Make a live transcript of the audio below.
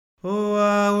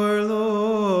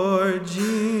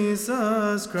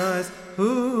Jesus Christ,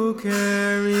 who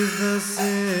carries the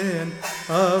sin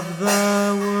of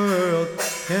the world.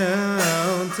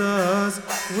 Count us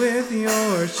with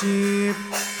your sheep,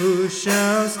 who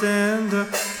shall stand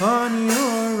upon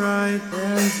your right.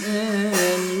 And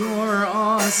in your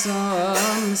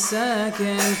awesome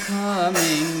second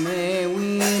coming, may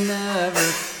we never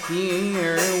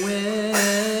fear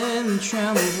with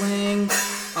trembling.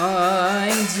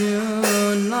 I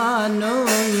do not know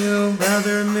you.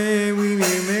 Rather may we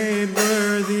be made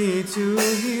worthy to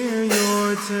hear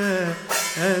your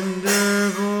tender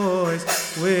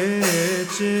voice,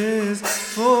 which is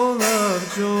full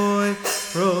of joy,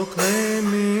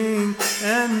 proclaiming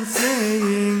and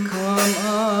saying, Come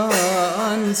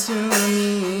unto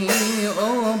me,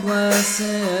 O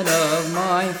blessed of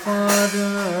my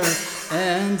Father,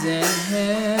 and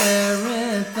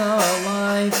inherit the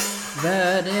life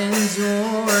that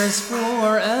endures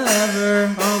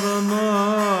forever. All the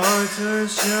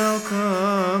martyrs shall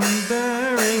come,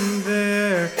 bearing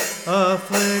their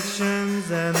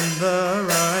afflictions, and the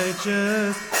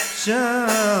righteous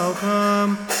shall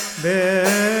come,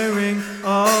 bearing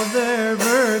all their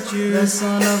virtues. The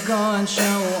Son of God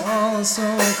shall also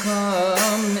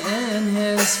come in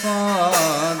his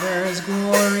Father's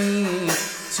glory,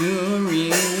 to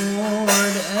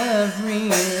reward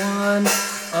everyone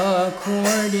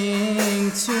according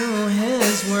to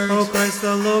his works. O Christ,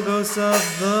 the Logos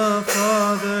of the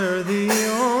Father, the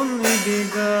only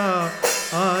begotten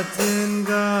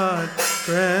God,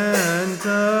 grant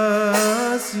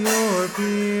us your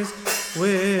peace,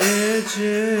 which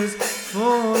is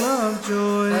full of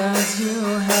joy, as you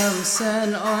have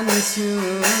said unto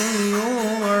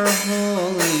your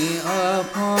holy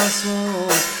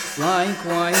apostles.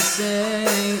 Likewise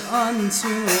say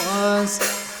unto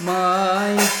us,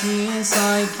 my peace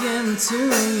I give to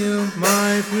you.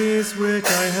 my peace which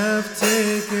I have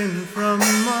taken from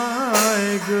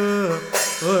my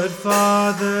good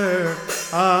Father,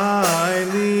 I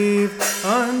leave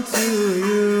unto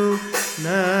you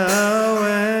now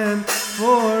and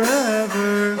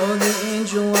forever. O the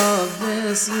angel of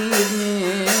this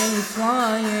evening,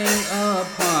 flying up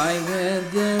high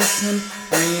with this hymn,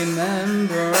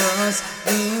 remember us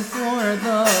before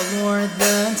the Lord,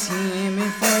 that he may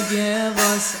forgive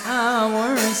us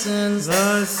our sins.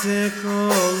 The sick,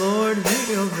 O Lord,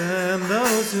 heal them.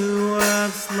 Those who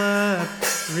have slept,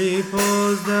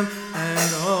 repose them.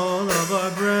 And all of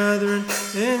our brethren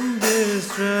in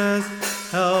distress,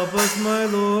 help us, my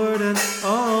Lord, and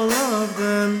all of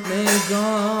them. May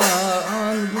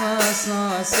God bless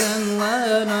us, and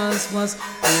let us bless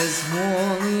his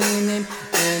holy name,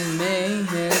 and may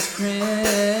his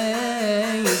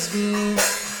praise be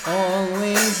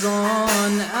always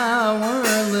on our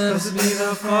lips. Blessed be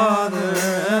the Father,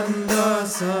 and the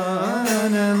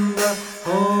Son, and the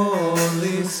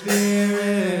Holy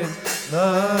Spirit,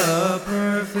 the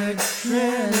perfect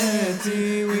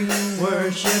Trinity. We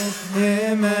worship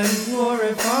him and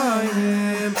glorify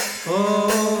him. O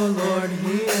Lord,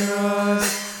 hear us.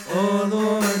 O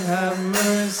Lord, have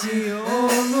mercy. O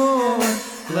Lord,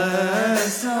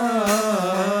 bless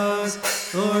us.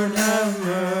 Lord, have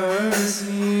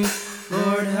mercy.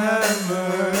 Lord, have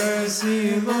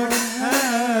mercy. Lord,